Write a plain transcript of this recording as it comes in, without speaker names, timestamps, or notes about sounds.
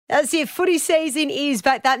That's it. Footy season is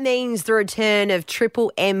back. That means the return of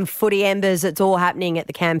Triple M Footy Embers. It's all happening at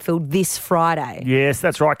the Campfield this Friday. Yes,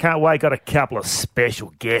 that's right. Can't wait. Got a couple of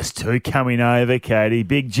special guests too coming over, Katie.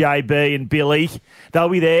 Big JB and Billy. They'll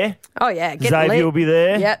be there. Oh, yeah. Xavier will be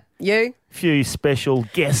there. Yep. You. Few special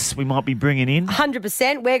guests we might be bringing in.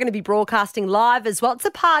 100%. We're going to be broadcasting live as well. It's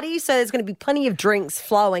a party, so there's going to be plenty of drinks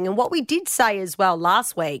flowing. And what we did say as well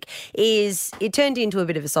last week is it turned into a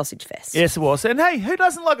bit of a sausage fest. Yes, it was. And hey, who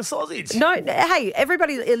doesn't like a sausage? No, hey,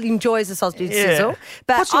 everybody enjoys a sausage sizzle.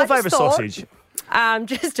 But what's your favourite sausage?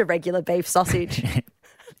 Just a regular beef sausage.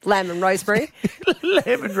 Lamb and rosemary.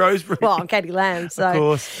 Lamb and rosemary. Well, I'm Katie Lamb. So. Of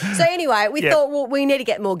course. So anyway, we thought, well, we need to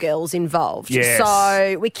get more girls involved. Yes.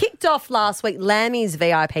 So we kicked off last week Lammy's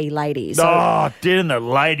VIP ladies. So didn't the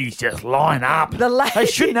ladies just line up? They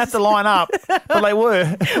shouldn't have to line up, but they were.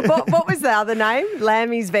 What was the other name?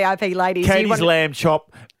 Lammy's VIP ladies. Katie's lamb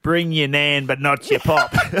chop. Bring your nan, but not your pop.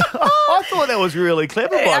 I thought that was really clever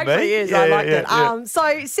by me. It actually is. I liked it.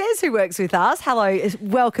 So, Says, who works with us, hello,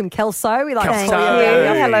 welcome, Kelso. We like to call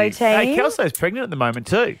you. Hello, team. Hey, Kelso's pregnant at the moment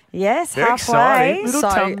too. Yes, Very halfway. exciting. Little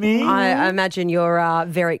tummy. I imagine you're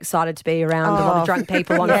very excited to be around a lot of drunk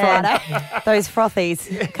people on Friday. Those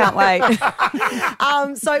frothies. Can't wait.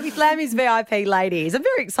 So with Lammy's VIP ladies, I'm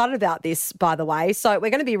very excited about this, by the way. So we're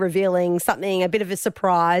going to be revealing something, a bit of a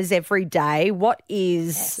surprise every day. What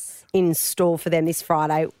is in store for them this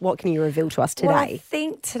Friday? What can you reveal to us today? Well, I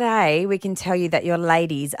think today we can tell you that your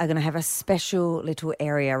ladies are going to have a special little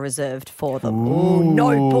area reserved for them. Oh,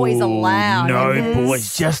 no boys allowed. No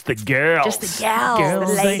boys, just the girls. Just the gals. Girls,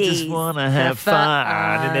 the they ladies. just want to have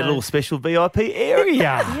fun in their little special VIP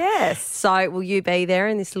area. Yes. So will you be there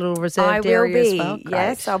in this little I reserved will area be. as well? Great.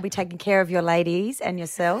 Yes, I'll be taking care of your ladies and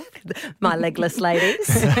yourself. My legless ladies.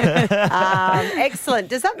 Excellent.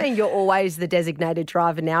 Does that mean you're always the designated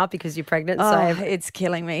driver now because you're pregnant? Oh, it's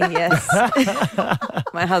killing me, yes.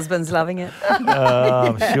 My husband's loving it.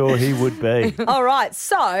 I'm sure he would be. All right.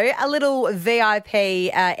 So a little VIP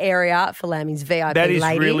area for Lammy's VIP That is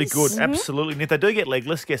ladies. really good. Absolutely. And if they do get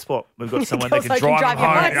legless, guess what? We've got someone that can Also can drive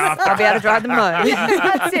them drive you home. home. I'll be able to drive them home.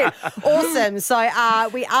 That's it. Awesome. So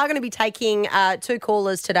we are going to be taking 2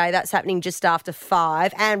 callers today. That's happening just after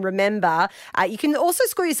 5. And remember, you can also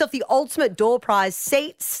score yourself the ultimate door prize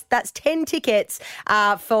seats. That's 10 tickets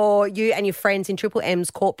for you and your friends in Triple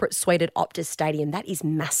M's corporate suite at Optus Stadium. That is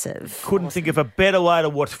massive. Couldn't think of a better way to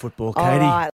watch football, Katie. All right.